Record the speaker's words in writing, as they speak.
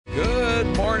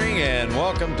And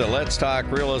welcome to Let's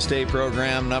Talk Real Estate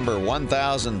program number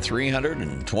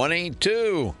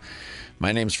 1322.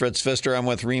 My name's Fritz Pfister. I'm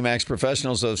with RE/MAX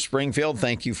Professionals of Springfield.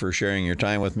 Thank you for sharing your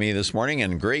time with me this morning.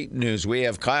 And great news, we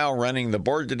have Kyle running the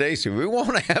board today, so we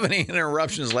won't have any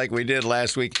interruptions like we did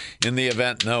last week in the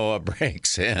event Noah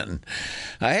breaks in.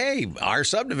 Hey, our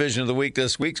subdivision of the week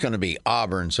this week is going to be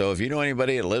Auburn. So if you know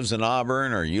anybody that lives in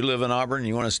Auburn or you live in Auburn,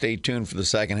 you want to stay tuned for the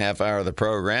second half hour of the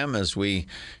program as we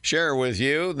share with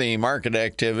you the market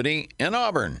activity in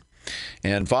Auburn.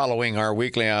 And following our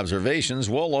weekly observations,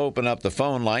 we'll open up the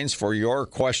phone lines for your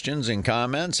questions and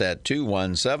comments at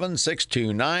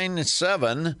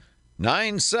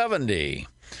 217-629-7970.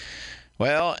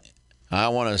 Well, I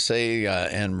want to say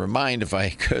and remind, if I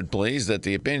could please, that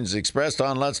the opinions expressed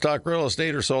on Let's Talk Real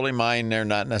Estate are solely mine. They're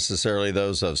not necessarily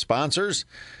those of sponsors,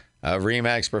 of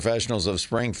RE/MAX Professionals of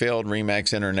Springfield,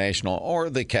 RE/MAX International,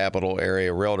 or the Capital Area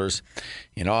Realtors.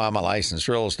 You know, I'm a licensed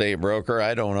real estate broker.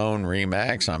 I don't own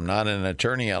RE/MAX. I'm not an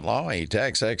attorney at law, a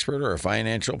tax expert, or a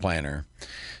financial planner.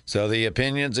 So the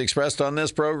opinions expressed on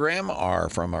this program are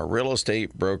from a real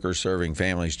estate broker serving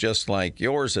families just like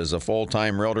yours as a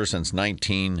full-time realtor since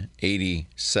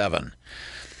 1987.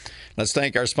 Let's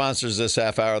thank our sponsors this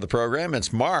half hour of the program.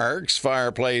 It's Mark's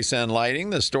Fireplace and Lighting,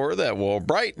 the store that will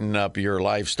brighten up your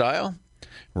lifestyle.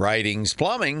 Writings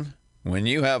Plumbing. When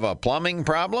you have a plumbing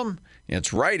problem,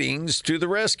 it's Writings to the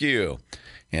rescue.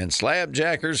 And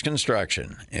Slabjackers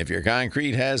Construction. If your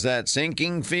concrete has that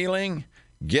sinking feeling,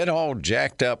 get all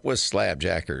jacked up with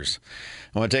Slabjackers.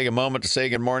 I want to take a moment to say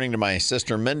good morning to my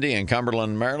sister Mindy in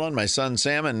Cumberland, Maryland, my son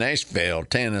Sam in Nashville,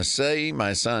 Tennessee,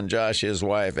 my son Josh, his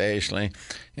wife Ashley,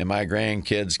 and my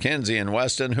grandkids Kenzie and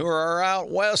Weston, who are out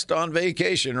west on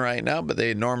vacation right now, but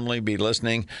they'd normally be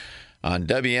listening on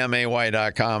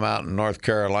WMAY.com out in North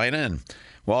Carolina. And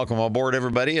welcome aboard,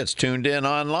 everybody. It's Tuned In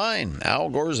Online, Al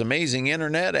Gore's amazing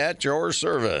internet at your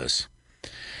service.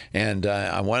 And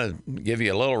I want to give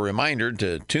you a little reminder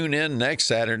to tune in next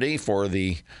Saturday for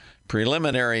the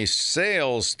preliminary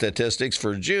sales statistics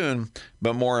for June,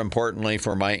 but more importantly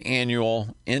for my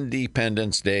annual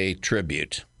Independence Day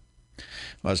tribute.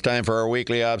 Well, it's time for our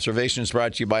weekly observations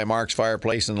brought to you by Mark's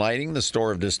Fireplace and Lighting, the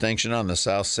store of distinction on the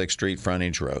South 6th Street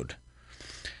frontage road.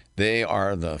 They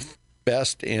are the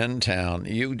best in town.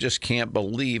 You just can't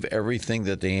believe everything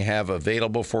that they have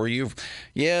available for you.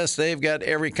 Yes, they've got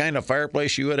every kind of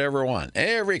fireplace you would ever want,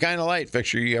 every kind of light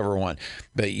fixture you ever want.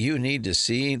 But you need to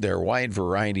see their wide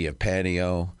variety of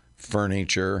patio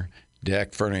furniture,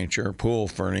 deck furniture, pool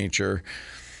furniture.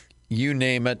 You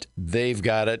name it, they've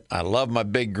got it. I love my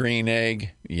Big Green Egg.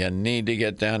 You need to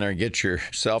get down there and get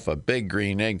yourself a Big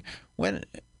Green Egg. Well,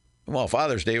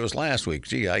 Father's Day was last week.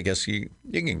 Gee, I guess you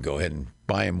can go ahead and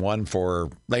buy him one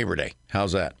for Labor Day.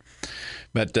 How's that?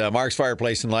 But Mark's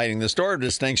Fireplace and Lighting, the store of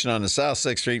distinction on the South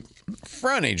 6th Street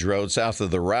frontage road, south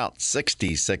of the Route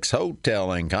 66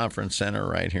 Hotel and Conference Center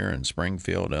right here in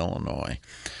Springfield, Illinois.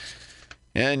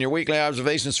 And your weekly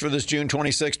observations for this June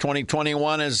 26,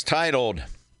 2021 is titled,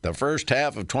 The First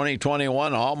Half of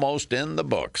 2021 Almost in the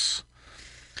Books.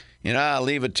 You know, I'll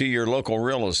leave it to your local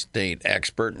real estate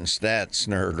expert and stats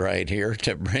nerd right here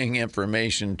to bring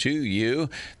information to you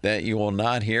that you will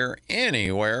not hear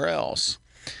anywhere else.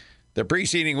 The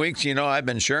preceding weeks, you know, I've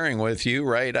been sharing with you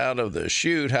right out of the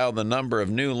chute how the number of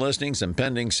new listings and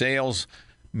pending sales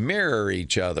mirror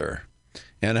each other,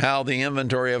 and how the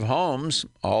inventory of homes,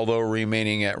 although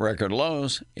remaining at record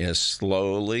lows, is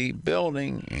slowly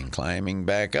building and climbing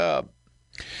back up.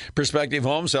 Prospective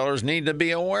home sellers need to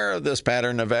be aware of this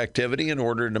pattern of activity in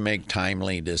order to make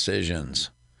timely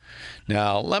decisions.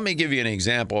 Now, let me give you an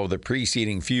example of the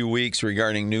preceding few weeks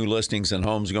regarding new listings and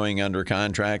homes going under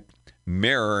contract,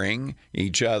 mirroring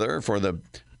each other for the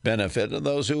benefit of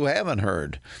those who haven't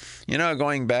heard. You know,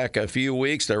 going back a few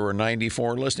weeks, there were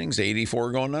 94 listings,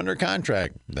 84 going under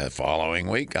contract. The following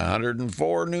week,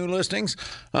 104 new listings,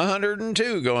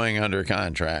 102 going under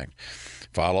contract.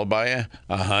 Followed by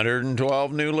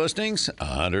 112 new listings,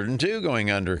 102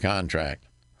 going under contract.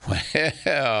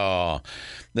 Well,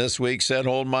 this week said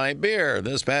hold my beer.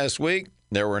 This past week,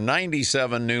 there were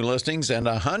 97 new listings and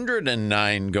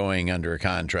 109 going under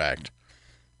contract.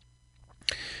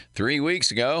 3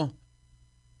 weeks ago,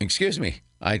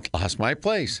 I lost my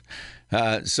place.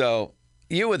 So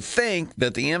you would think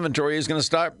that the inventory is going to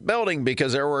start building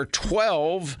because there were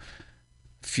 12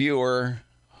 fewer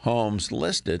homes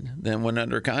listed than went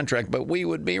under contract, but we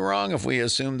would be wrong if we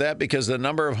assumed that because the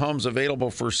number of homes available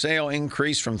for sale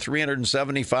increased from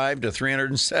 375 to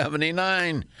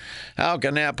 379. How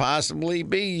can that possibly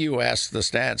be, you ask the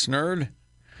stats nerd?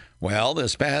 Well,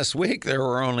 this past week, there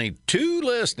were only 2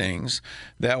 listings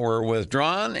that were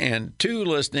withdrawn and 2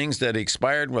 listings that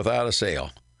expired without a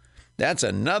sale. That's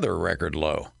another record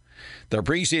low. The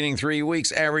preceding 3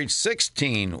 weeks averaged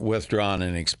 16 withdrawn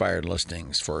and expired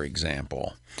listings, for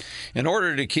example. In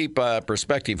order to keep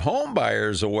prospective home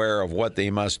buyers aware of what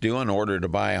they must do in order to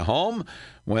buy a home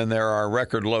when there are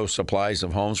record low supplies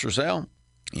of homes for sale,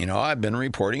 I've been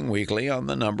reporting weekly on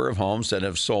the number of homes that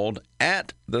have sold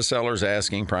at the seller's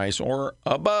asking price or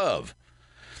above.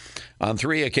 On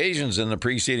 3 occasions in the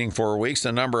preceding 4 weeks,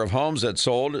 the number of homes that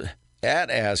sold at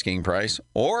asking price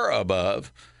or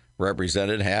above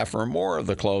represented half or more of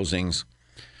the closings.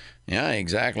 Yeah,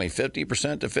 exactly,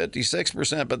 50% to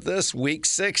 56%. But this week,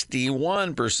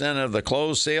 61% of the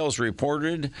closed sales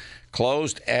reported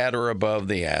closed at or above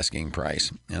the asking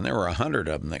price. And there were 100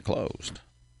 of them that closed.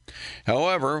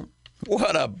 However,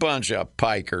 what a bunch of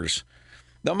pikers.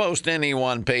 The most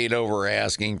anyone paid over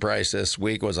asking price this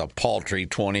week was a paltry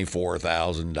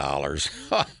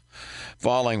 $24,000,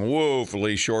 falling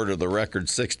woefully short of the record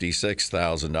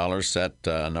 $66,000 set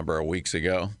a number of weeks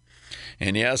ago.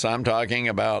 And yes, I'm talking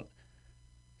about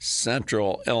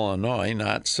Central Illinois,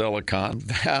 not Silicon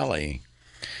Valley.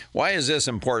 Why is this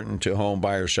important to home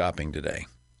buyers shopping today?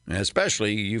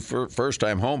 Especially you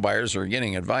first-time home buyers are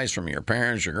getting advice from your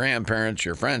parents, your grandparents,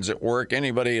 your friends at work,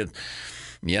 anybody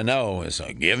you know is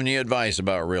giving you advice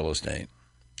about real estate.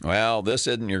 Well, this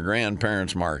isn't your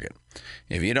grandparents' market.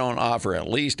 If you don't offer at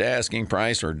least asking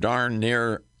price or darn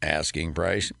near asking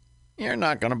price, you're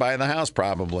not going to buy the house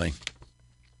probably.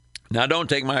 Now, don't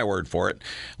take my word for it.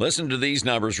 Listen to these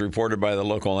numbers reported by the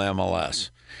local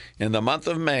MLS. In the month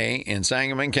of May in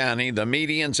Sangamon County, the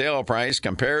median sale price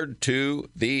compared to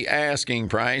the asking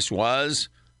price was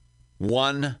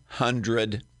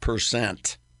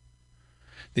 100%.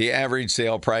 The average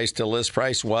sale price to list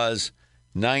price was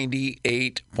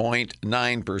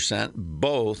 98.9%,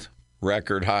 both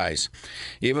record highs.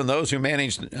 Even those who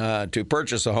managed to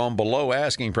purchase a home below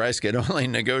asking price could only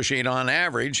negotiate on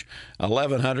average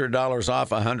 $1,100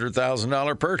 off a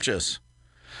 $100,000 purchase.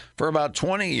 For about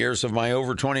 20 years of my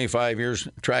over 25 years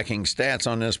tracking stats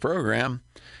on this program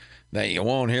that you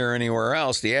won't hear anywhere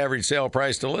else, the average sale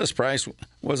price to list price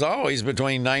was always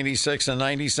between 96 and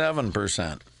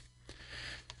 97%.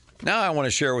 Now I want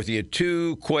to share with you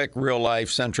 2 quick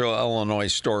real-life Central Illinois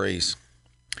stories.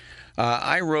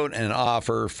 I wrote an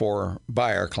offer for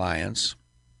buyer clients.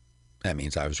 That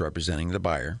means I was representing the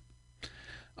buyer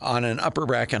on an upper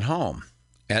bracket home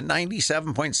at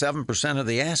 97.7% of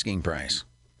the asking price.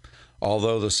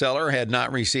 Although the seller had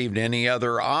not received any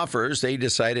other offers, they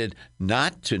decided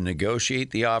not to negotiate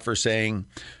the offer, saying,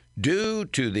 "Due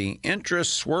to the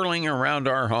interest swirling around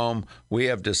our home, we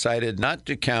have decided not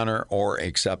to counter or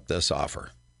accept this offer."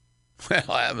 Well,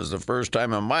 that was the first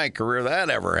time in my career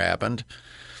that ever happened.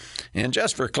 And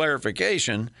just for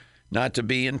clarification, not to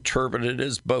be interpreted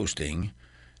as boasting,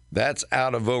 that's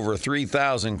out of over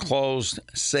 3,000 closed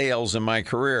sales in my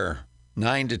career,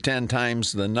 9 to 10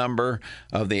 times the number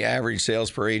of the average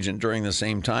sales per agent during the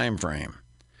same time frame.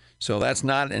 So that's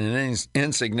not an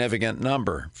insignificant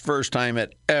number. First time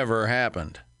it ever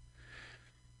happened.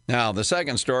 Now, the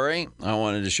second story I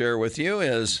wanted to share with you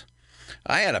is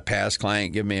I had a past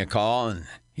client give me a call, and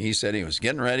he said he was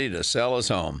getting ready to sell his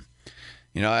home.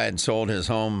 I had sold his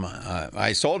home.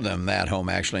 I sold them that home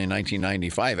actually in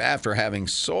 1995 after having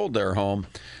sold their home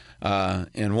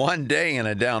in one day in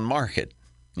a down market.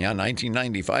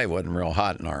 1995 wasn't real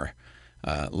hot in our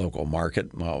local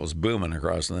market. Well, it was booming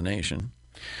across the nation.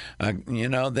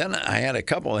 Then I had a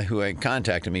couple who had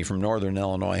contacted me from Northern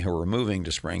Illinois who were moving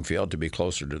to Springfield to be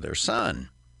closer to their son.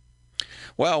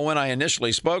 Well, when I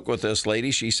initially spoke with this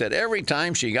lady, she said every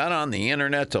time she got on the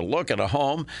internet to look at a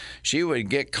home, she would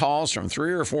get calls from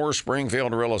 3 or 4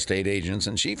 Springfield real estate agents,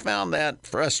 and she found that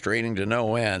frustrating to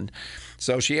no end.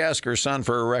 So she asked her son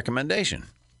for a recommendation.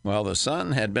 Well, the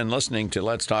son had been listening to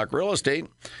Let's Talk Real Estate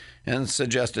and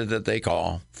suggested that they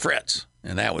call Fritz,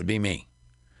 and that would be me.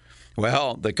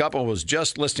 Well, the couple was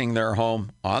just listing their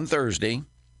home on Thursday,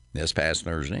 this past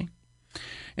Thursday,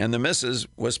 and the missus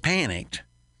was panicked,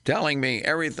 telling me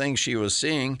everything she was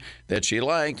seeing that she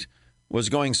liked was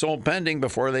going sold pending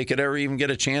before they could ever even get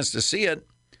a chance to see it,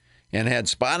 and had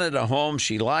spotted a home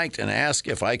she liked and asked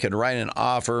if I could write an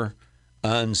offer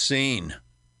unseen.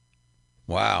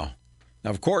 Wow.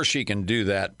 Of course she can do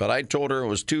that, but I told her it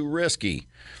was too risky,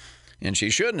 and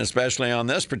she shouldn't, especially on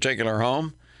this particular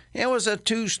home. It was a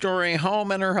 2-story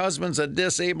home, and her husband's a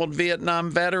disabled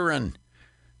Vietnam veteran.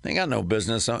 They got no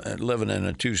business living in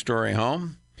a 2-story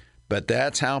home. But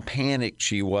that's how panicked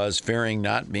she was, fearing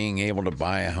not being able to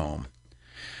buy a home.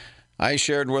 I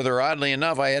shared with her, oddly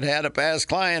enough, I had had a past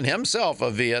client, himself a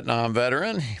Vietnam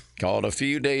veteran. He called a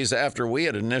few days after we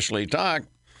had initially talked,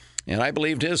 and I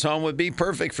believed his home would be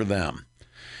perfect for them.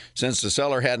 Since the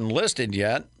seller hadn't listed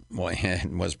yet,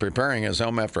 was preparing his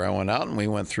home after I went out, and we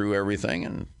went through everything,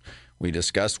 and we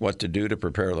discussed what to do to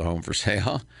prepare the home for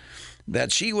sale,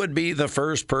 that she would be the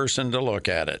first person to look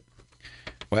at it.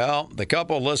 Well, the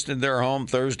couple listed their home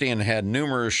Thursday and had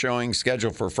numerous showings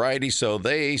scheduled for Friday, so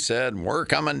they said, we're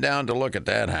coming down to look at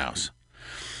that house.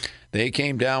 They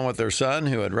came down with their son,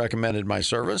 who had recommended my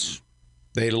service.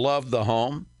 They loved the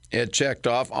home. It checked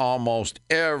off almost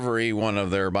every one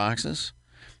of their boxes,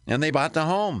 and they bought the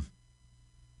home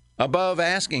above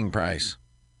asking price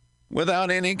without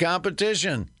any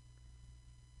competition.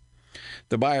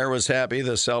 The buyer was happy,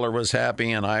 the seller was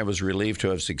happy, and I was relieved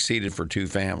to have succeeded for two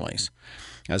families,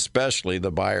 especially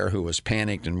the buyer who was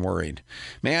panicked and worried.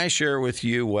 May I share with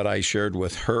you what I shared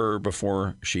with her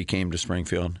before she came to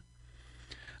Springfield?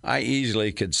 I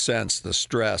easily could sense the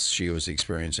stress she was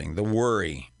experiencing, the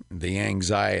worry, the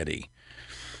anxiety.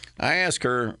 I asked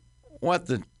her what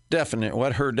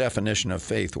her definition of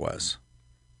faith was.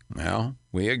 Well,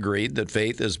 we agreed that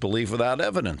faith is belief without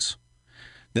evidence.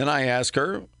 Then I asked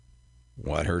her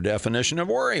what her definition of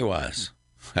worry was.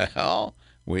 Well,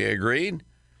 we agreed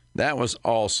that was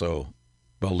also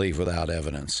belief without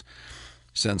evidence.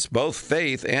 Since both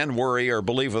faith and worry are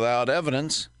belief without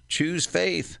evidence, choose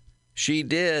faith. She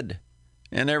did,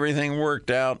 and everything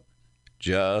worked out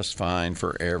just fine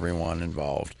for everyone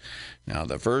involved. Now,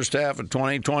 the first half of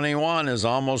 2021 is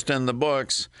almost in the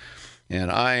books,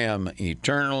 and I am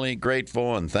eternally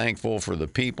grateful and thankful for the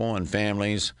people and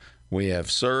families we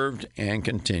have served and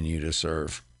continue to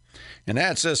serve. And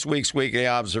that's this week's Weekly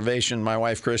Observation. My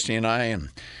wife, Christy, and I, and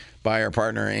buyer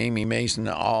partner, Amy Mason,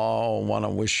 all want to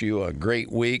wish you a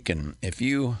great week. And if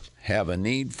you have a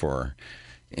need for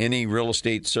any real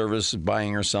estate service,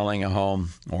 buying or selling a home,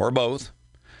 or both,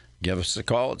 give us a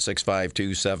call at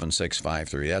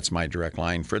 652-7653. That's my direct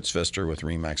line, Fritz Pfister with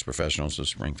RE/MAX Professionals of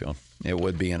Springfield. It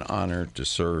would be an honor to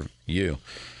serve you.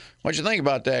 What'd you think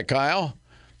about that, Kyle?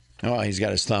 Oh, he's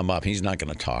got his thumb up. He's not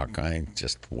going to talk. I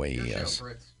just way he is.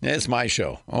 It's my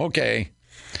show. Okay.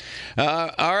 All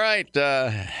right.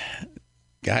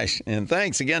 Gosh, and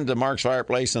thanks again to Mark's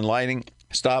Fireplace and Lighting.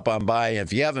 Stop on by.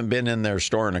 If you haven't been in their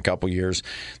store in a couple years,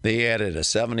 they added a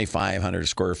 7,500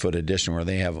 square foot addition where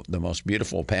they have the most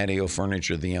beautiful patio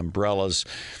furniture, the umbrellas,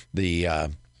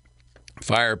 the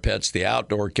fire pits, the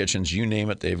outdoor kitchens, you name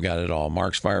it, they've got it all.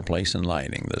 Mark's Fireplace and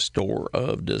Lighting, the store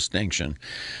of distinction.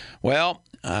 Well,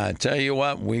 I tell you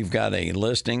what, we've got a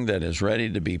listing that is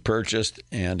ready to be purchased,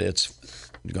 and it's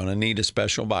going to need a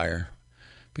special buyer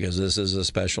because this is a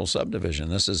special subdivision.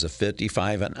 This is a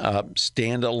 55 and up,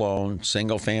 standalone,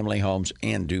 single-family homes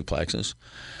and duplexes,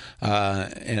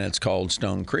 and it's called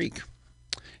Stone Creek.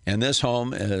 And this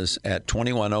home is at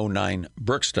 2109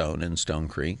 Brookstone in Stone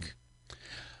Creek.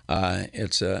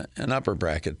 It's an upper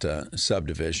bracket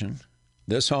subdivision.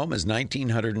 This home is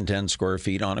 1,910 square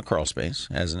feet on a crawl space,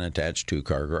 has an attached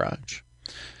two-car garage.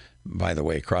 By the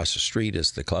way, across the street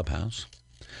is the clubhouse.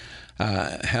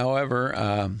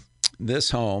 However,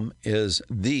 this home is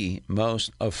the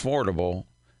most affordable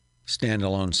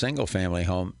standalone single-family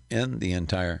home in the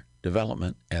entire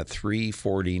development at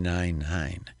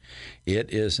 $349,900.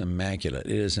 It is immaculate.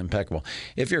 It is impeccable.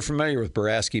 If you're familiar with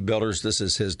Baraski Builders, this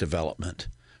is his development.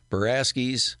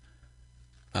 Baraski's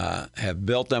have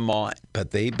built them all, but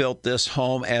they built this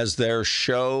home as their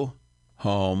show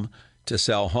home to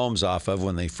sell homes off of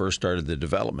when they first started the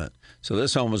development. So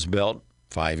this home was built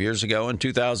 5 years ago in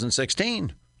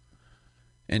 2016.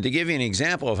 And to give you an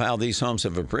example of how these homes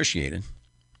have appreciated,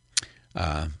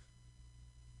 the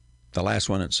last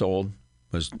one it sold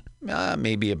was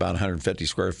maybe about 150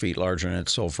 square feet larger, and it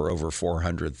sold for over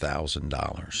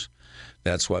 $400,000.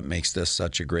 That's what makes this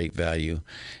such a great value.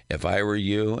 If I were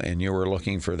you and you were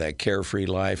looking for that carefree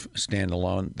life,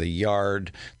 standalone, the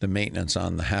yard, the maintenance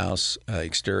on the house,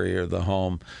 exterior of the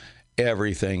home,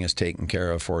 everything is taken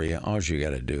care of for you. All you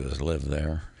got to do is live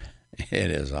there.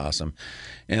 It is awesome.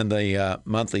 And the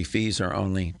monthly fees are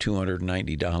only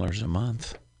 $290 a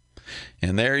month.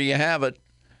 And there you have it.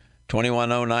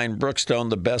 2109 Brookstone,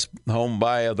 the best home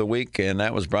buy of the week. And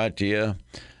that was brought to you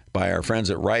by our friends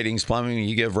at Writings Plumbing.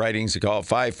 You give Writings a call at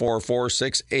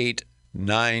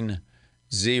 544-6890.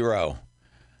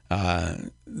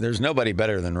 There's nobody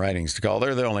better than Writings to call.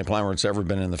 They're the only plumber that's ever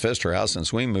been in the Pfister house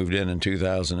since we moved in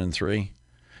 2003.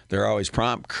 They're always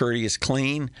prompt, courteous,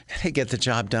 clean. They get the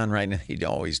job done right, and they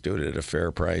always do it at a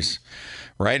fair price.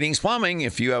 Writings Plumbing,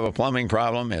 if you have a plumbing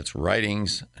problem, it's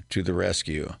Writings to the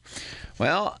rescue.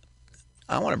 Well,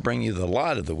 I want to bring you the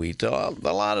lot of the week. The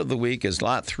lot of the week is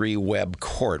Lot 3 Webb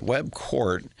Court. Webb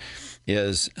Court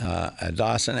is a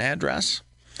Dawson address.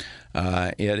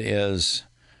 It is,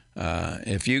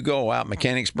 if you go out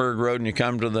Mechanicsburg Road and you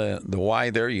come to the Y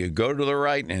there, you go to the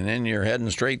right, and then you're heading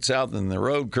straight south, and the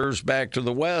road curves back to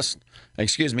the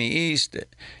east,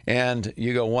 and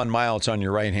you go 1 mile. It's on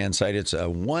your right-hand side. It's a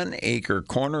 1-acre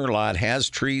corner lot, has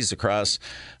trees across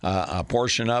a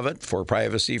portion of it for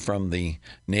privacy from the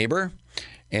neighbor,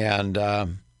 and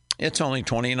it's only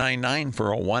 $29,900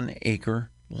 for a 1-acre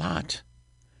lot.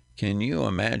 Can you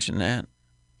imagine that?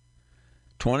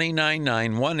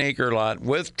 $29,900, 1-acre lot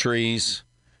with trees,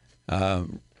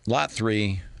 Lot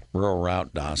 3, Rural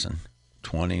Route, Dawson,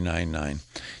 $29,900.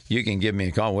 You can give me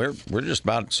a call. We're just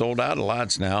about sold out of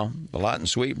lots now. The lot in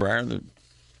Sweetbriar, they're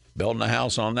building a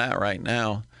house on that right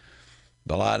now.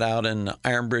 The lot out in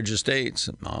Iron Bridge Estates,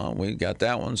 we got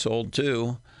that one sold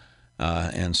too.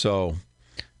 And so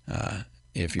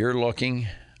if you're looking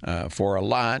for a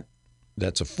lot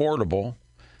that's affordable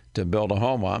to build a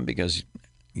home on, because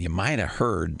you might have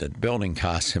heard that building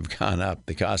costs have gone up.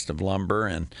 The cost of lumber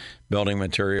and building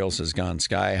materials has gone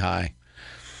sky high.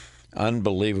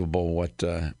 Unbelievable what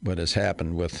has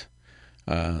happened with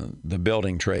the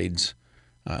building trades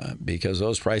because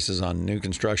those prices on new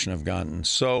construction have gotten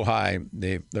so high.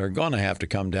 They're going to have to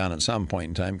come down at some point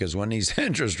in time, because when these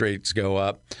interest rates go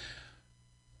up,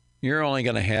 you're only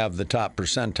going to have the top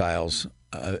percentiles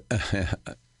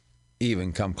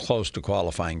even come close to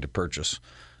qualifying to purchase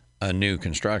a new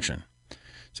construction.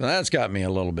 So that's got me a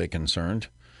little bit concerned,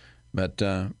 but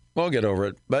we'll get over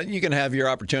it. But you can have your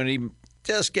opportunity.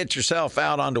 Just get yourself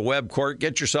out onto Webb Court.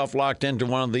 Get yourself locked into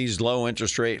one of these low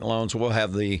interest rate loans. We'll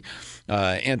have the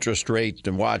interest rate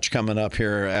to watch coming up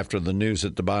here after the news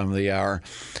at the bottom of the hour.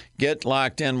 Get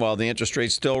locked in while the interest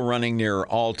rate's still running near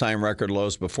all-time record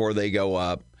lows before they go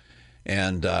up.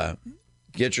 And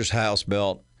get your house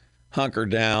built, hunker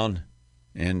down,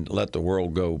 and let the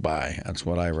world go by. That's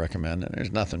what I recommend. And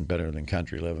there's nothing better than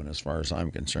country living as far as I'm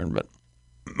concerned, but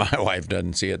my wife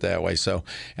doesn't see it that way. So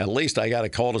at least I got a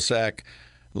cul-de-sac,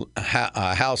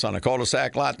 a house on a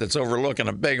cul-de-sac lot that's overlooking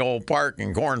a big old park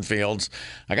and cornfields.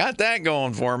 I got that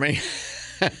going for me.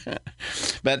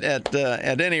 But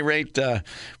at any rate,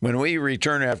 when we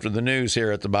return after the news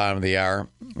here at the bottom of the hour,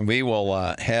 we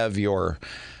will have your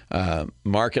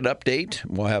market update.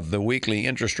 We'll have the weekly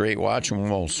interest rate watch,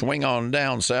 and we'll swing on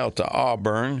down south to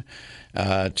Auburn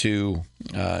to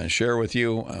share with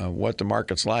you what the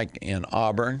market's like in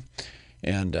Auburn.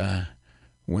 And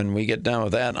when we get done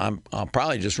with that, I'll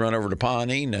probably just run over to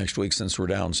Pawnee next week, since we're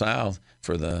down south,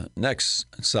 for the next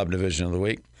subdivision of the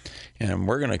week. And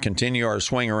we're going to continue our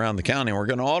swing around the county. We're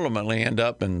going to ultimately end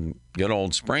up in good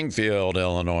old Springfield,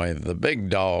 Illinois, the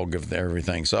big dog of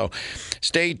everything. So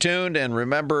stay tuned, and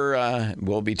remember,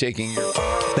 we'll be taking your...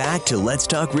 Back to Let's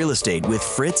Talk Real Estate with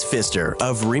Fritz Pfister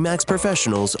of RE/MAX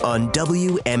Professionals on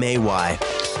WMAY.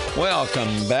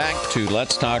 Welcome back to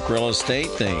Let's Talk Real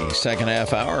Estate, the second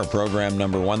half hour of program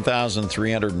number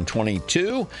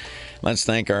 1322. Let's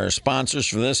thank our sponsors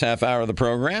for this half hour of the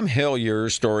program: Hillier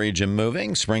Storage and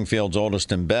Moving, Springfield's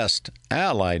oldest and best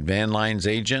Allied Van Lines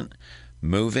agent,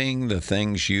 moving the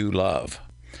things you love.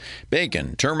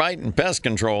 Bacon, termite and pest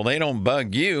control, they don't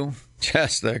bug you,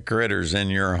 just the critters in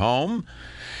your home.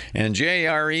 And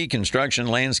JRE Construction,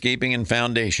 Landscaping, and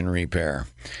Foundation Repair.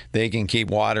 They can keep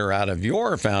water out of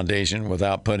your foundation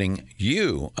without putting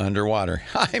you underwater.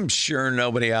 I'm sure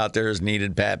nobody out there has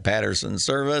needed Pat Patterson's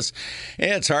service.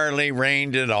 It's hardly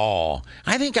rained at all.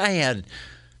 I think I had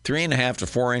 3.5 to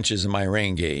 4 inches in my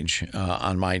rain gauge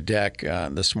on my deck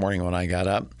this morning when I got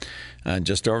up,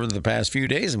 just over the past few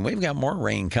days, and we've got more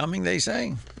rain coming, they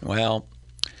say. Well,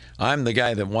 I'm the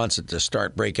guy that wants it to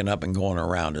start breaking up and going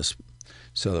around us,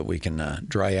 so that we can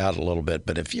dry out a little bit.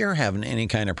 But if you're having any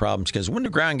kind of problems, because when the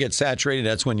ground gets saturated,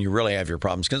 that's when you really have your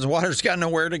problems, because the water's got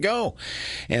nowhere to go.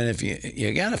 And if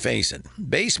you got to face it,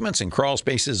 basements and crawl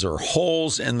spaces are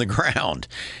holes in the ground,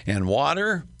 and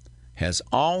water has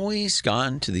always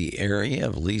gone to the area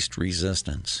of least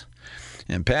resistance.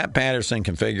 And Pat Patterson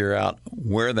can figure out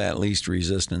where that least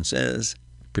resistance is,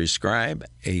 prescribe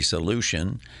a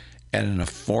solution at an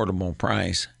affordable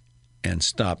price, and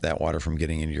stop that water from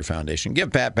getting into your foundation.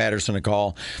 Give Pat Patterson a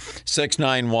call,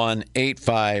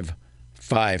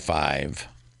 691-8555.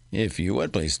 If you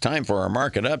would, please. Time for our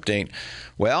market update.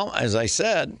 Well, as I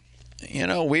said,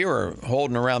 we were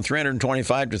holding around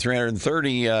 325 to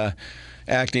 330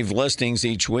 active listings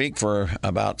each week for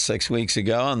about 6 weeks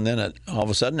ago, and then all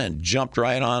of a sudden it jumped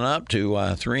right on up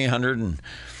to 300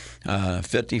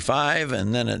 55,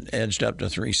 and then it edged up to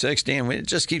 360, and it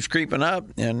just keeps creeping up,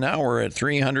 and now we're at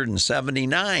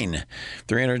 379.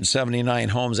 379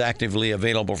 homes actively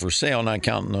available for sale, not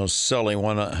counting those silly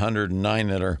 109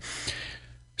 that are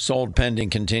sold pending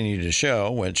continue to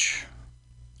show, which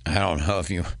I don't know if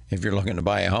you're looking to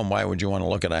buy a home, why would you want to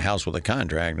look at a house with a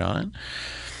contract on it?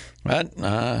 But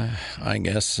I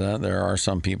guess there are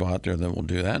some people out there that will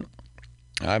do that.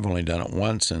 I've only done it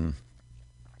once in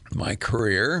my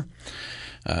career.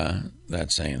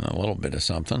 That's saying a little bit of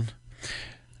something.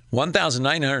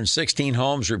 1,916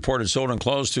 homes reported sold and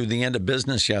closed through the end of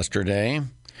business yesterday.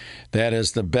 That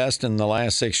is the best in the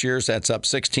last 6 years. That's up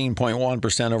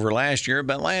 16.1% over last year,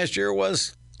 but last year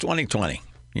was 2020.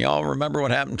 Y'all remember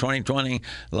what happened in 2020?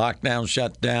 Lockdowns,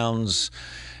 shutdowns,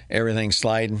 everything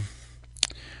sliding.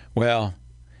 Well,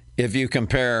 if you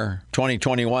compare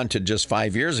 2021 to just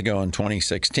 5 years ago in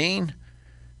 2016,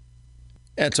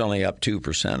 it's only up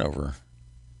 2% over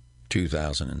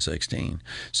 2016.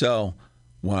 So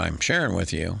what I'm sharing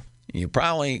with you, you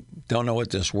probably don't know what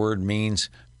this word means,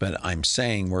 but I'm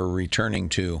saying we're returning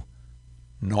to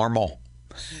normal.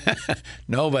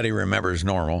 Nobody remembers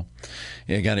normal.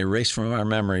 It got erased from our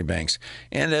memory banks.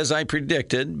 And as I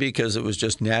predicted, because it was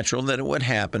just natural that it would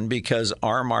happen, because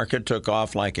our market took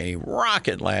off like a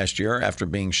rocket last year after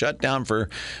being shut down for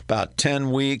about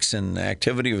 10 weeks and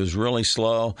activity was really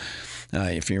slow.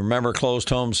 If you remember, closed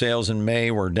home sales in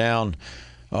May were down,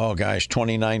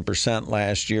 29%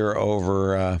 last year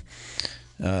over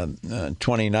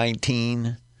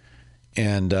 2019.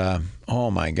 And,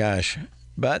 oh my gosh.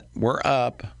 But we're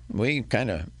up. We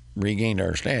kind of regained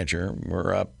our stature.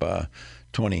 We're up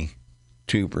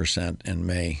 22% in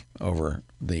May over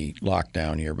the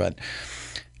lockdown year. But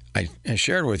I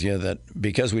shared with you that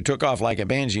because we took off like a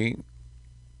banshee,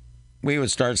 we would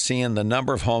start seeing the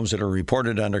number of homes that are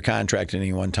reported under contract at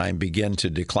any one time begin to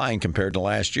decline compared to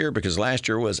last year, because last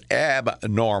year was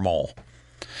abnormal.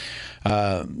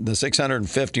 The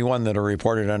 651 that are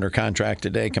reported under contract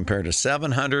today compared to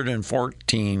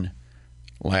 714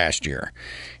 last year.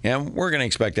 And we're going to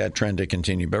expect that trend to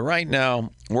continue. But right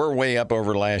now, we're way up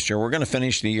over last year. We're going to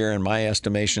finish the year, in my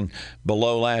estimation,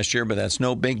 below last year, but that's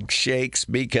no big shakes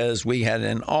because we had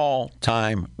an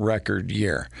all-time record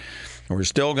year. We're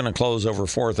still going to close over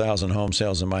 4,000 home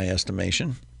sales, in my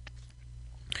estimation,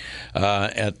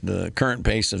 at the current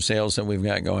pace of sales that we've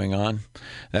got going on.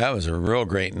 That was a real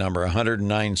great number.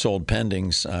 109 sold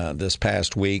pendings this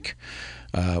past week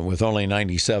with only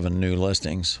 97 new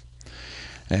listings.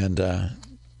 And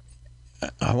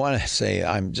I want to say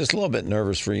I'm just a little bit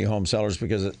nervous for you home sellers,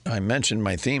 because I mentioned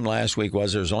my theme last week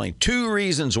was there's only two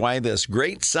reasons why this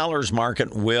great seller's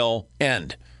market will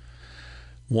end.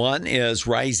 One is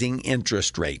rising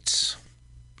interest rates.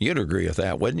 You'd agree with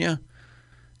that, wouldn't you?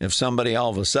 If somebody all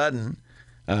of a sudden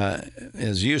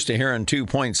is used to hearing 2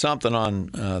 point something on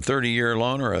a 30-year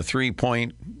loan or a 3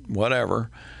 point whatever,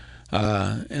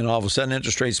 and all of a sudden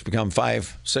interest rates become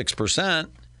 5-6%,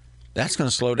 that's going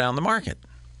to slow down the market.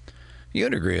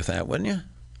 You'd agree with that, wouldn't you?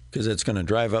 Because it's going to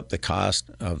drive up the cost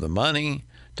of the money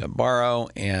to borrow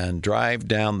and drive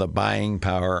down the buying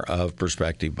power of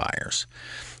prospective buyers.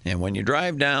 And when you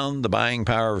drive down the buying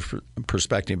power of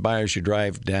prospective buyers, you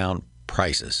drive down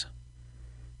prices.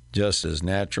 Just as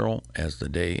natural as the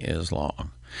day is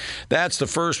long. That's the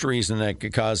first reason that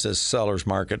could cause this seller's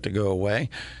market to go away,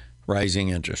 rising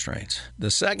interest rates.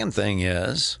 The second thing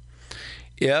is,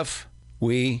 if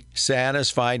we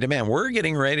satisfy demand. We're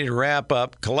getting ready to wrap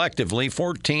up collectively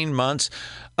 14 months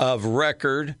of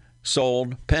record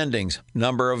sold pendings,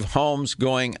 number of homes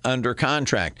going under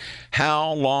contract.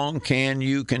 How long can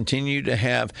you continue to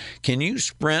have? Can you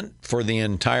sprint for the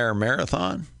entire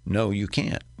marathon? No, you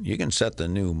can't. You can set the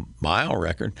new mile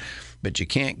record, but you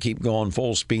can't keep going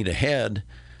full speed ahead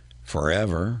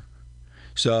forever.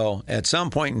 So at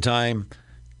some point in time,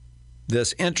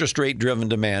 this interest rate driven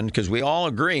demand, because we all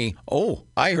agree,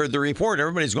 I heard the report,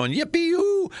 everybody's going,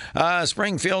 yippee-hoo,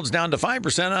 Springfield's down to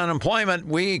 5% unemployment.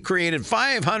 We created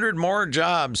 500 more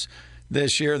jobs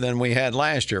this year than we had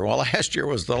last year. Well, last year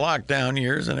was the lockdown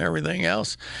years and everything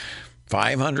else.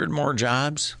 500 more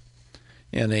jobs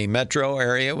in a metro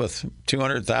area with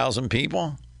 200,000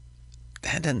 people.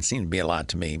 That doesn't seem to be a lot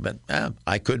to me, but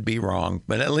I could be wrong.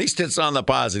 But at least it's on the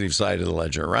positive side of the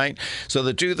ledger, right? So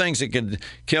the two things that could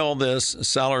kill this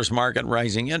seller's market,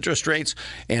 rising interest rates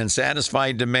and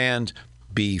satisfied demand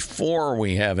before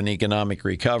we have an economic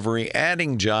recovery,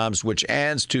 adding jobs, which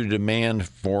adds to demand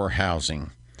for housing.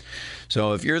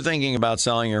 So if you're thinking about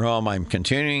selling your home, I'm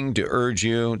continuing to urge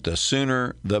you, the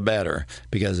sooner the better,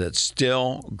 because it's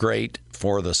still great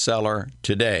for the seller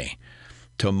today.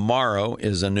 Tomorrow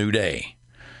is a new day.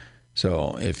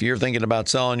 So if you're thinking about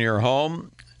selling your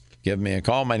home, give me a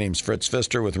call. My name's Fritz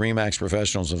Pfister with RE/MAX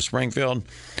Professionals of Springfield,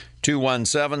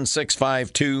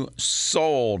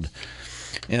 217-652-SOLD.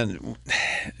 And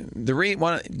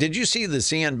did you see the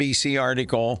CNBC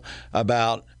article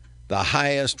about the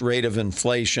highest rate of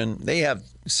inflation? They have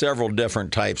several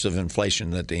different types of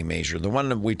inflation that they measure. The one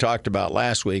that we talked about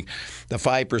last week, the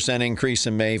 5% increase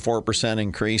in May, 4%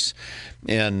 increase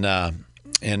in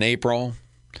April.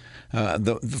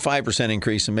 The 5%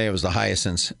 increase in May was the highest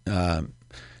since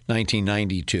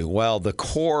 1992. Well, the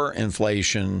core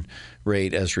inflation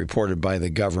rate, as reported by the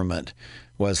government,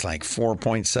 was like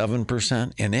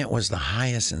 4.7%, and it was the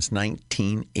highest since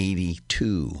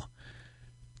 1982.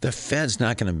 The Fed's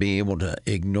not going to be able to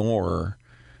ignore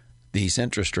these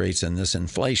interest rates and this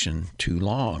inflation too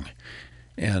long.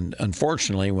 And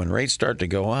unfortunately, when rates start to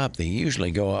go up, they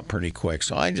usually go up pretty quick.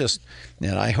 So I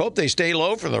hope they stay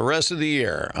low for the rest of the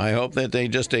year. I hope that they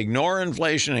just ignore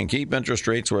inflation and keep interest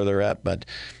rates where they're at. But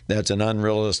that's an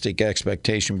unrealistic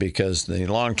expectation because the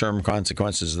long-term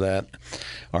consequences of that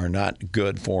are not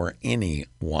good for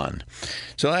anyone.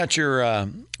 So that's your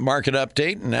market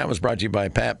update, and that was brought to you by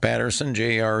Pat Patterson,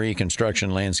 JRE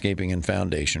Construction, Landscaping, and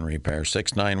Foundation Repair,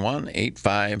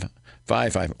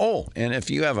 691-8555. Oh, and if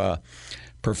you have a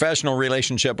professional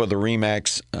relationship with a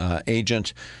RE/MAX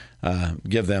agent,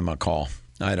 give them a call.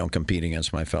 I don't compete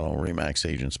against my fellow RE/MAX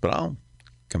agents, but I'll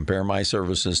compare my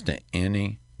services to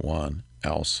anyone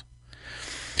else.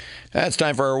 That's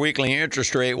time for our weekly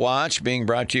interest rate watch, being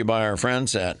brought to you by our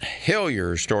friends at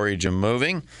Hillier Storage and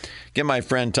Moving. Give my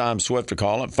friend Tom Swift a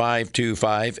call at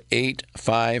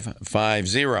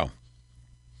 525-8550.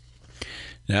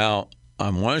 Now,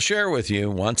 I want to share with you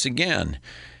once again,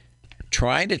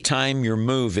 try to time your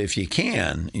move if you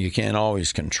can. You can't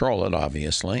always control it,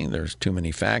 obviously. There's too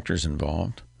many factors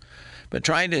involved. But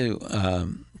try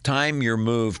to time your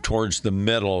move towards the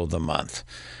middle of the month.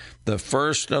 The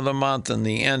first of the month and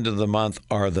the end of the month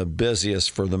are the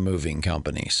busiest for the moving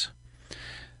companies.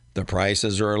 The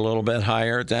prices are a little bit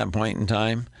higher at that point in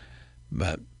time,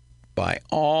 but by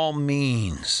all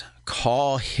means,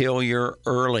 call Hillier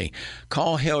early.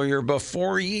 Call Hillier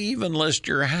before you even list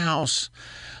your house.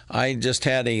 I just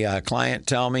had a client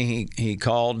tell me he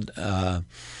called and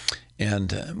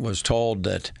was told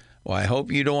that, well, I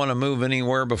hope you don't want to move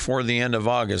anywhere before the end of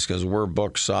August because we're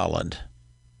booked solid.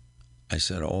 I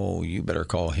said, oh, you better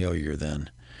call Hillier then,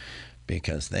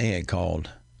 because they had called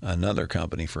another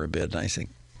company for a bid. And I said,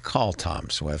 call Tom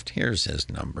Swift. Here's his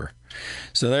number.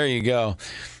 So there you go.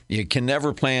 You can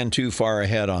never plan too far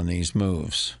ahead on these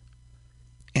moves.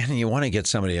 And you want to get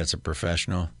somebody that's a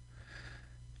professional.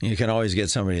 You can always get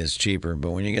somebody that's cheaper,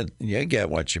 but when you get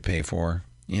what you pay for,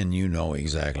 and you know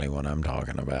exactly what I'm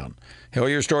talking about.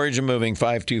 Hillier Storage and Moving,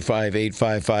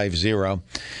 525-8550.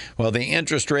 Well, the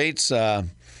interest rates,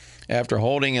 after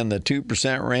holding in the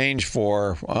 2% range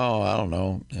for, I don't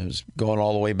know, it was going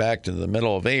all the way back to the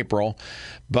middle of April,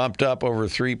 bumped up over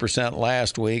 3%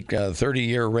 last week. The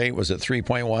 30-year rate was at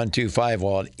 3.125,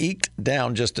 while it eked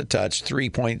down just a touch,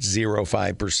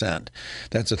 3.05%.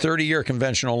 That's a 30-year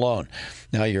conventional loan.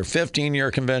 Now, your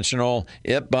 15-year conventional,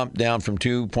 it bumped down from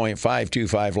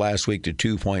 2.525 last week to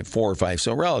 2.45,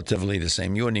 so relatively the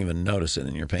same. You wouldn't even notice it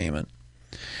in your payment.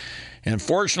 And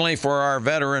fortunately for our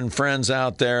veteran friends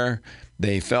out there,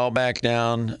 they fell back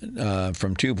down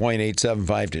from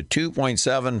 2.875 to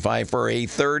 2.75 for a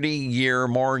 30-year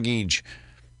mortgage.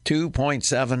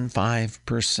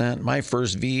 2.75%. My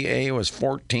first VA was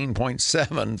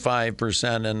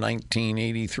 14.75% in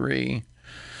 1983.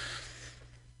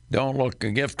 Don't look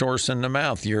a gift horse in the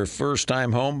mouth. Your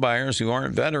first-time home buyers who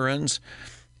aren't veterans,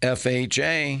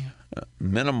 FHA,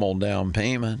 minimal down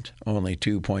payment, only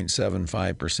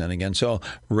 2.75% again. So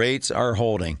rates are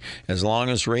holding. As long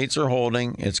as rates are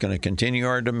holding, it's going to continue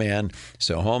our demand.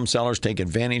 So home sellers, take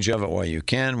advantage of it while you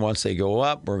can. Once they go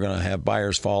up, we're going to have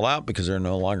buyers fall out because they're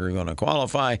no longer going to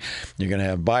qualify. You're going to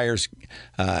have buyers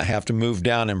have to move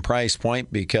down in price point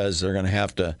because they're going to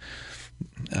have to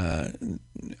I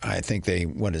think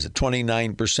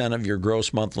 29% of your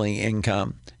gross monthly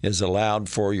income is allowed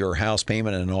for your house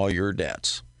payment and all your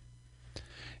debts.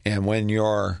 And when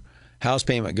your house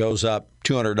payment goes up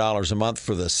 $200 a month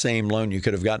for the same loan you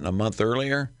could have gotten a month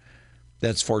earlier,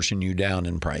 that's forcing you down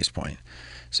in price point.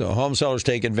 So home sellers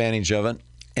take advantage of it,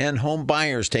 and home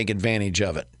buyers take advantage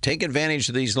of it. Take advantage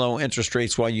of these low interest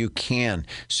rates while you can.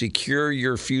 Secure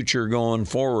your future going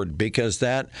forward, because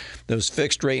those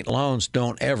fixed rate loans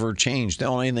don't ever change. The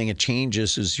only thing that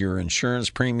changes is your insurance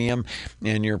premium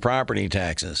and your property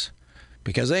taxes,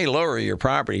 because they lower your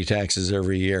property taxes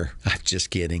every year. I'm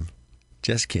just kidding.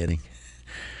 Just kidding.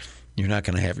 You're not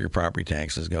going to have your property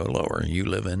taxes go lower. You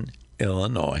live in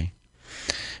Illinois.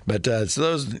 But so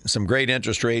those some great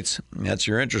interest rates. That's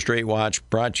your interest rate watch,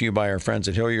 brought to you by our friends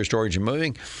at Hillier Storage and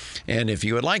Moving. And if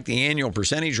you would like the annual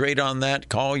percentage rate on that,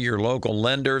 call your local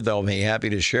lender. They'll be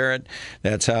happy to share it.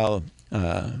 That's how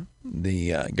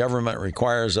the government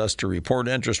requires us to report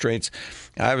interest rates.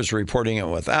 I was reporting it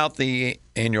without the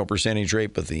annual percentage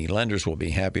rate, but the lenders will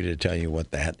be happy to tell you what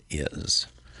that is.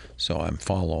 So I'm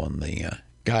following the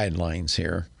guidelines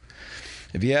here.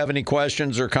 If you have any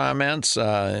questions or comments,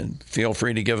 feel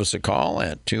free to give us a call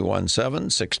at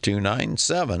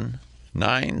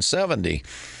 217-629-7970.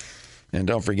 And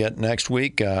don't forget, next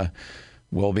week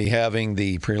we'll be having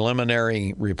the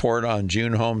preliminary report on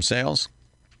June home sales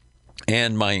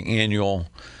and my annual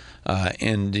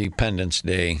Independence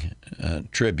Day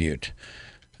tribute.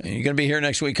 You going to be here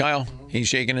next week, Kyle? He's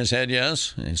shaking his head,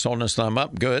 yes. He's holding his thumb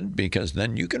up. Good, because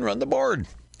then you can run the board.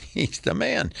 He's the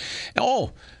man.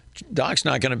 Oh, Doc's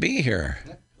not going to be here.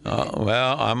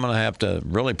 Well, I'm going to have to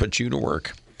really put you to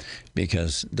work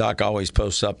because Doc always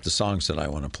posts up the songs that I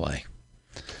want to play.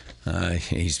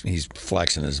 He's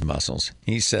flexing his muscles.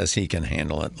 He says he can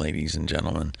handle it, ladies and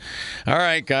gentlemen. All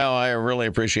right, Kyle, I really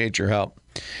appreciate your help.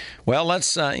 Well,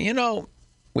 let's,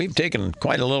 we've taken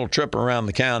quite a little trip around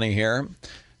the county here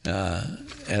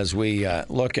as we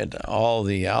look at all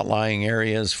the outlying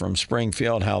areas from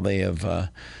Springfield, how they have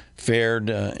fared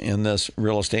in this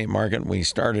real estate market. We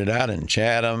started out in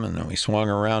Chatham, and then we swung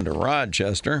around to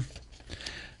Rochester.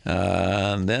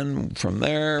 And then from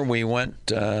there, we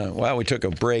went, we took a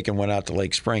break and went out to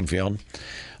Lake Springfield.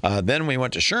 Then we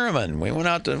went to Sherman. We went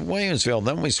out to Williamsville.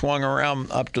 Then we swung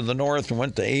around up to the north and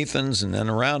went to Athens, and then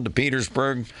around to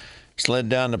Petersburg, slid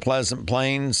down to Pleasant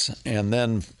Plains, and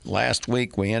then last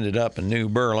week we ended up in New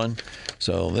Berlin.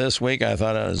 So this week I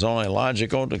thought it was only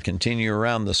logical to continue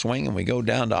around the swing, and we go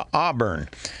down to Auburn.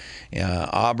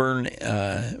 Auburn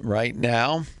right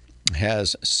now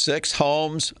has 6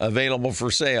 homes available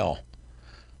for sale.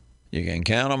 You can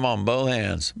count them on both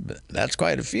hands. That's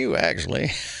quite a few, actually.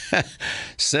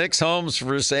 6 homes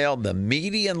for sale. The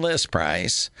median list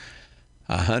price,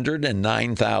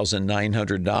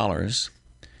 $109,900.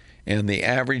 And the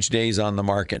average days on the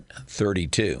market,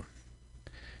 32.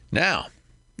 Now,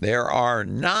 there are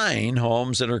 9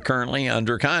 homes that are currently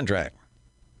under contract.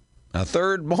 A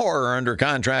third more are under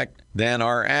contract than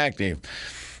are active.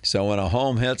 So when a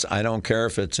home hits, I don't care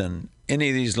if it's in any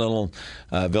of these little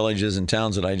villages and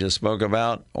towns that I just spoke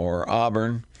about or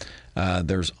Auburn,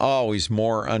 there's always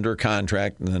more under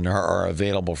contract than there are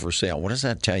available for sale. What does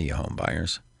that tell you, home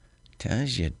buyers? It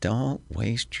tells you don't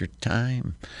waste your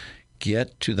time.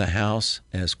 Get to the house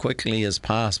as quickly as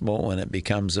possible when it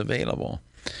becomes available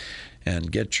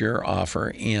and get your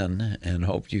offer in and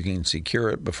hope you can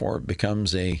secure it before it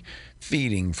becomes a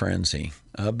feeding frenzy,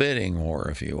 a bidding war,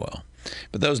 if you will.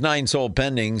 But those 9 sold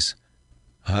pendings,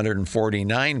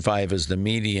 $149,500 is the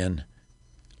median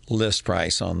list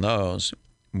price on those.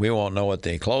 We won't know what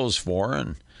they closed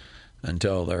for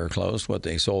until they're closed, what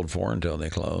they sold for until they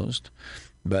closed.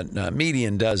 But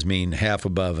median does mean half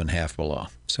above and half below.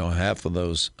 So half of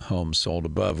those homes sold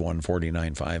above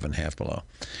 $149,500 and half below.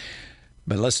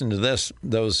 But listen to this.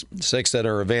 Those 6 that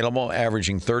are available,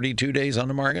 averaging 32 days on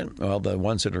the market. Well, the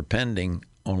ones that are pending,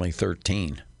 only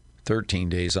 13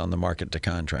 days on the market to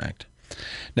contract.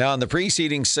 Now, in the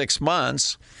preceding 6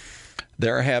 months,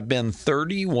 there have been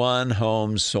 31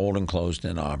 homes sold and closed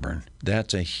in Auburn.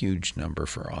 That's a huge number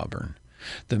for Auburn.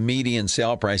 The median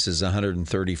sale price is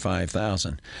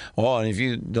 $135,000. Oh, and if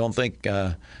you don't think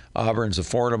Auburn's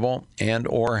affordable and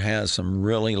or has some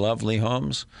really lovely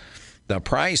homes, the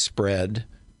price spread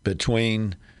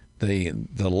between the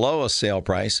lowest sale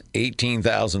price,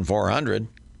 $18,400.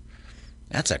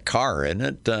 That's a car, isn't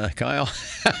it, Kyle?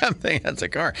 I think that's a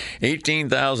car.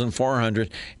 $18,400,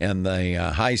 and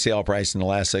the high sale price in the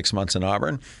last 6 months in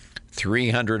Auburn,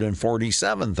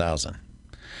 $347,000.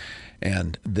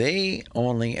 And they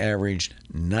only averaged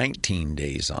 19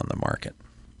 days on the market.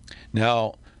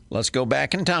 Now, let's go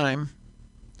back in time.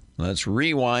 Let's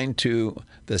rewind to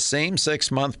the same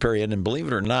 6-month period, and believe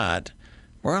it or not,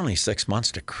 we're only 6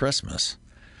 months to Christmas.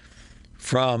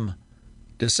 From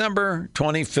December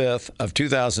 25th of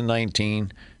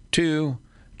 2019 to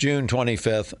June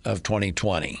 25th of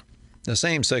 2020. The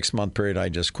same 6-month period I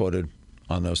just quoted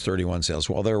on those 31 sales.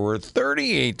 Well, there were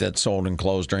 38 that sold and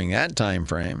closed during that time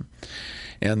frame,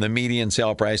 and the median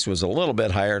sale price was a little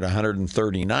bit higher at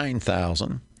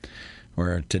 $139,000,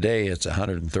 where today it's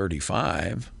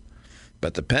 $135,000.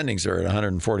 But the pendings are at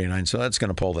 $149,000, so that's going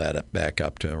to pull that back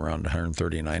up to around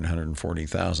 $139,000,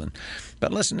 $140,000.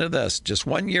 But listen to this. Just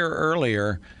 1 year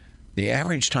earlier, the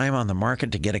average time on the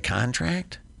market to get a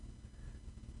contract,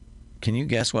 can you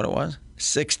guess what it was?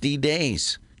 60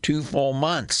 days, 2 full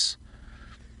months.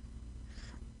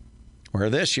 Where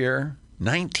this year,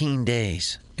 19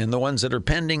 days. And the ones that are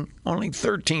pending, only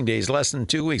 13 days, less than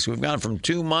 2 weeks. We've gone from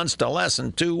 2 months to less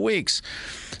than 2 weeks.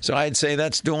 So I'd say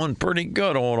that's doing pretty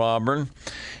good, old Auburn.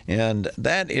 And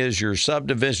that is your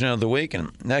subdivision of the week.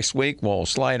 And next week, we'll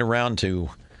slide around to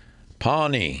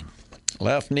Pawnee.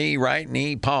 Left knee, right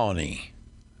knee, Pawnee.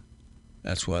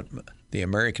 That's what the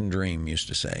American Dream used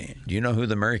to say. Do you know who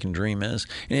the American Dream is?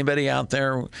 Anybody out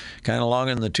there kind of long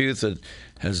in the tooth that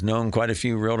has known quite a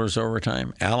few realtors over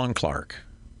time? Alan Clark.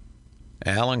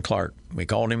 Alan Clark. We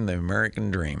called him the American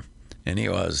Dream. And he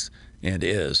was and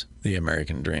is the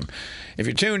American Dream. If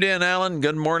you're tuned in, Alan,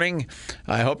 good morning.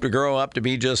 I hope to grow up to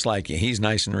be just like you. He's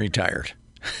nice and retired.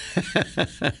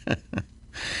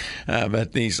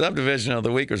 But the subdivision of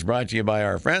the week was brought to you by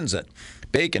our friends at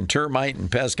Bacon Termite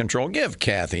and Pest Control. Give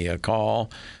Kathy a call.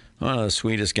 One of the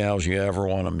sweetest gals you ever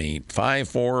want to meet.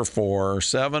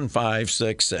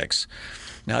 544-7566.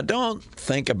 Now, don't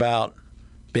think about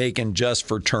Bacon just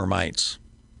for termites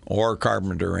or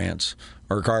carpenter ants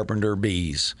or carpenter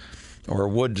bees or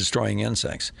wood-destroying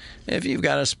insects. If you've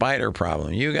got a spider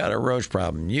problem, you got a roach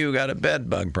problem, you got a bed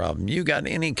bug problem, you got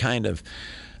any kind of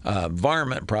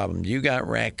varmint problem, you got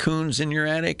raccoons in your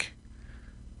attic,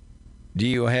 do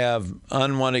you have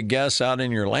unwanted guests out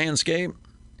in your landscape?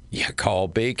 You call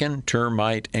Bacon,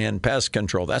 Termite, and Pest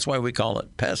Control. That's why we call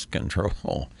it Pest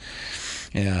Control.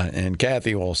 Yeah, and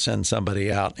Kathy will send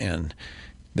somebody out, and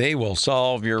they will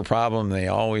solve your problem. They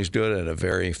always do it at a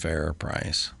very fair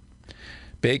price.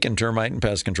 Bacon, Termite, and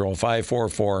Pest Control,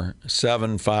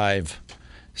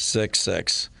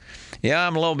 544-7566. Yeah,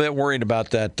 I'm a little bit worried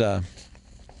about that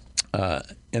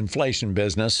inflation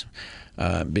business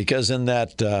because in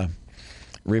that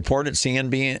report at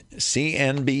CNBC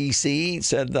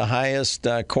said the highest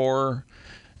core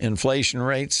inflation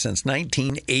rate since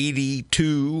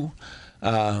 1982.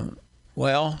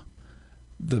 Well,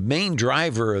 the main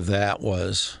driver of that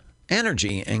was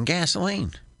energy and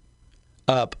gasoline,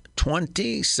 up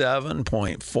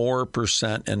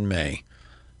 27.4% in May.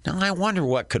 Now, I wonder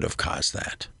what could have caused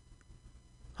that.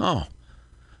 Oh,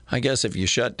 I guess if you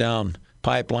shut down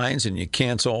pipelines and you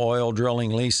cancel oil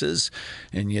drilling leases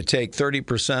and you take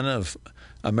 30% of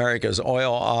America's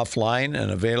oil offline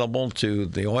and available to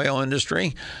the oil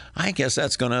industry, I guess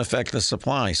that's going to affect the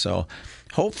supply. So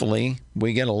hopefully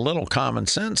we get a little common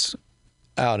sense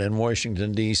out in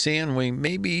Washington, D.C., and we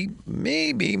maybe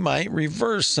might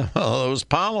reverse some of those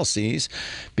policies,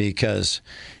 because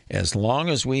as long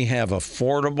as we have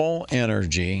affordable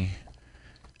energy,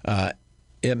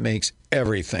 it makes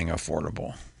everything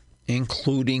affordable,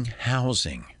 including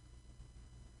housing.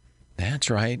 That's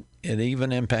right. It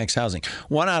even impacts housing.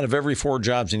 1 out of every 4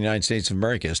 jobs in the United States of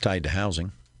America is tied to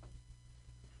housing.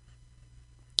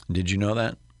 Did you know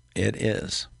that? It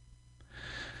is.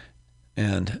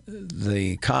 And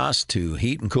the cost to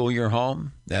heat and cool your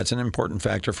home, that's an important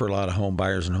factor for a lot of home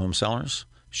buyers and home sellers.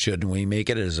 Shouldn't we make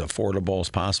it as affordable as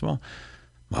possible?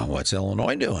 Well, what's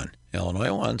Illinois doing?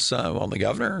 Illinois wants, the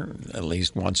governor at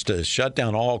least wants to shut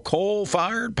down all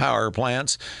coal-fired power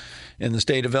plants in the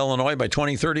state of Illinois by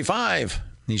 2035.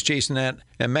 He's chasing that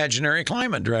imaginary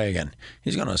climate dragon.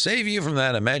 He's going to save you from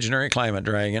that imaginary climate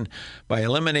dragon by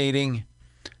eliminating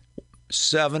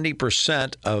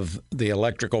 70% of the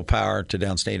electrical power to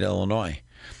downstate Illinois.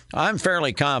 I'm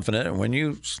fairly confident when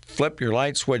you flip your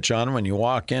light switch on when you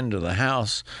walk into the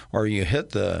house, or you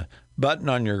hit the button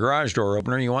on your garage door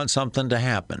opener, you want something to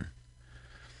happen.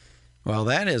 Well,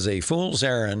 that is a fool's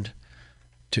errand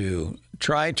to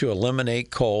try to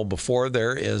eliminate coal before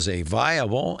there is a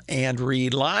viable and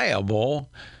reliable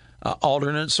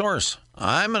alternate source.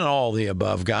 I'm an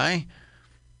all-the-above guy.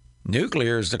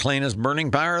 Nuclear is the cleanest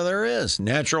burning power there is.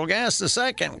 Natural gas, the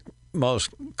second most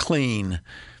clean.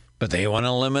 But they want to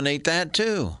eliminate that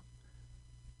too.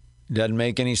 Doesn't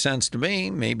make any sense to me.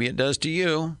 Maybe it does to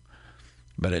you,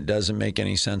 but it doesn't make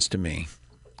any sense to me.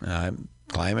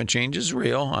 Climate change is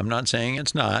real. I'm not saying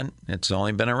it's not. It's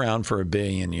only been around for 1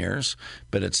 billion years,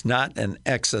 but it's not an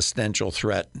existential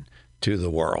threat to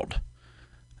the world.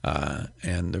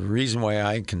 And the reason why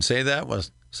I can say that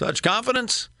with such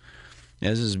confidence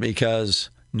is because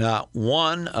not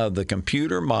one of the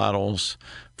computer models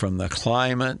from the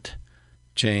climate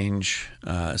change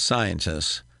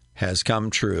scientists has come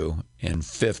true in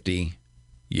 50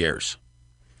 years.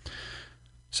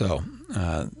 So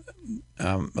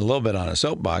I'm a little bit on a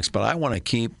soapbox, but I want to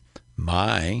keep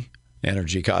my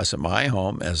energy costs at my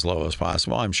home as low as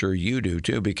possible. I'm sure you do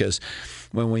too, because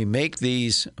when we make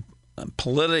these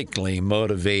politically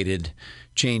motivated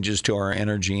changes to our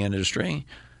energy industry,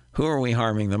 who are we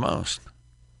harming the most?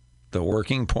 The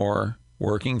working poor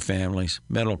working families,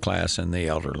 middle class, and the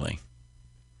elderly.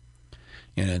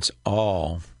 And it's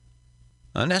all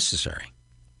unnecessary,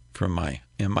 in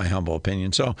my humble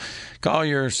opinion. So call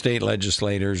your state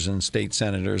legislators and state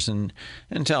senators and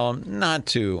tell them not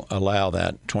to allow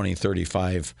that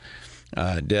 2035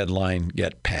 deadline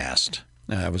get passed.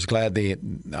 I was glad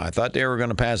I thought they were going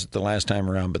to pass it the last time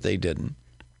around, but they didn't.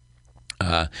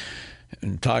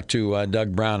 And talk to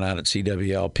Doug Brown out at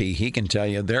CWLP. He can tell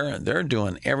you they're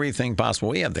doing everything possible.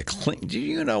 We have do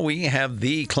you know we have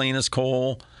the cleanest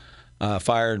coal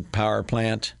fired power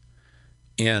plant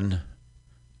in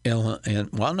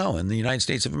the United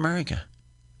States of America.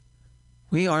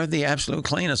 We are the absolute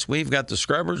cleanest. We've got the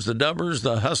scrubbers, the dubbers,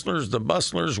 the hustlers, the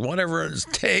bustlers, whatever it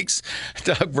takes.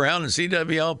 Doug Brown and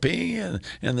CWLP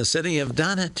and the city have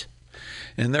done it.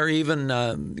 And they're even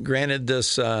granted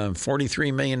this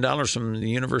 $43 million from the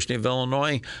University of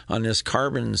Illinois on this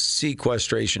carbon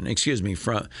sequestration. It's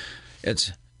the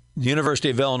University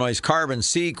of Illinois' carbon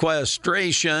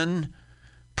sequestration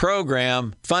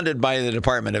program funded by the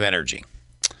Department of Energy.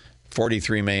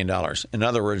 $43 million. In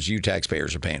other words, you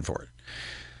taxpayers are paying for it.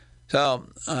 So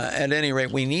at any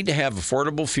rate, we need to have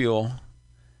affordable fuel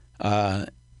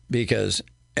because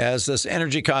as this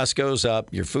energy cost goes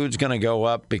up, your food's going to go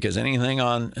up because anything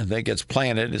that gets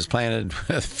planted is planted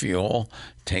with fuel.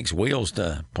 It takes wheels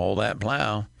to pull that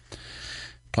plow,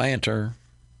 planter,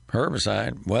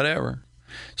 herbicide, whatever.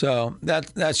 So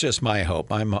that's just my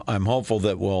hope. I'm hopeful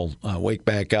that we'll wake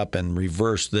back up and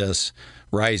reverse this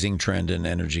rising trend in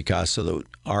energy costs so that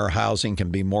our housing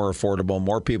can be more affordable,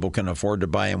 more people can afford to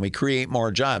buy, and we create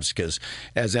more jobs because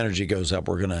as energy goes up,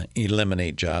 we're going to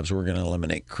eliminate jobs. We're going to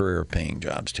eliminate career-paying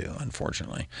jobs too,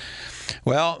 unfortunately.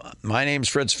 Well, my name's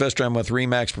Fritz Pfister. I'm with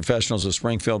RE/MAX Professionals of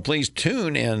Springfield. Please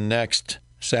tune in next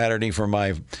Saturday for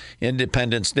my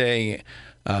Independence Day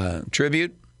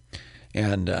tribute.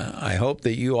 And I hope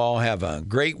that you all have a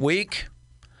great week.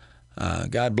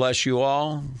 God bless you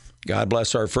all. God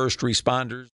bless our first responders.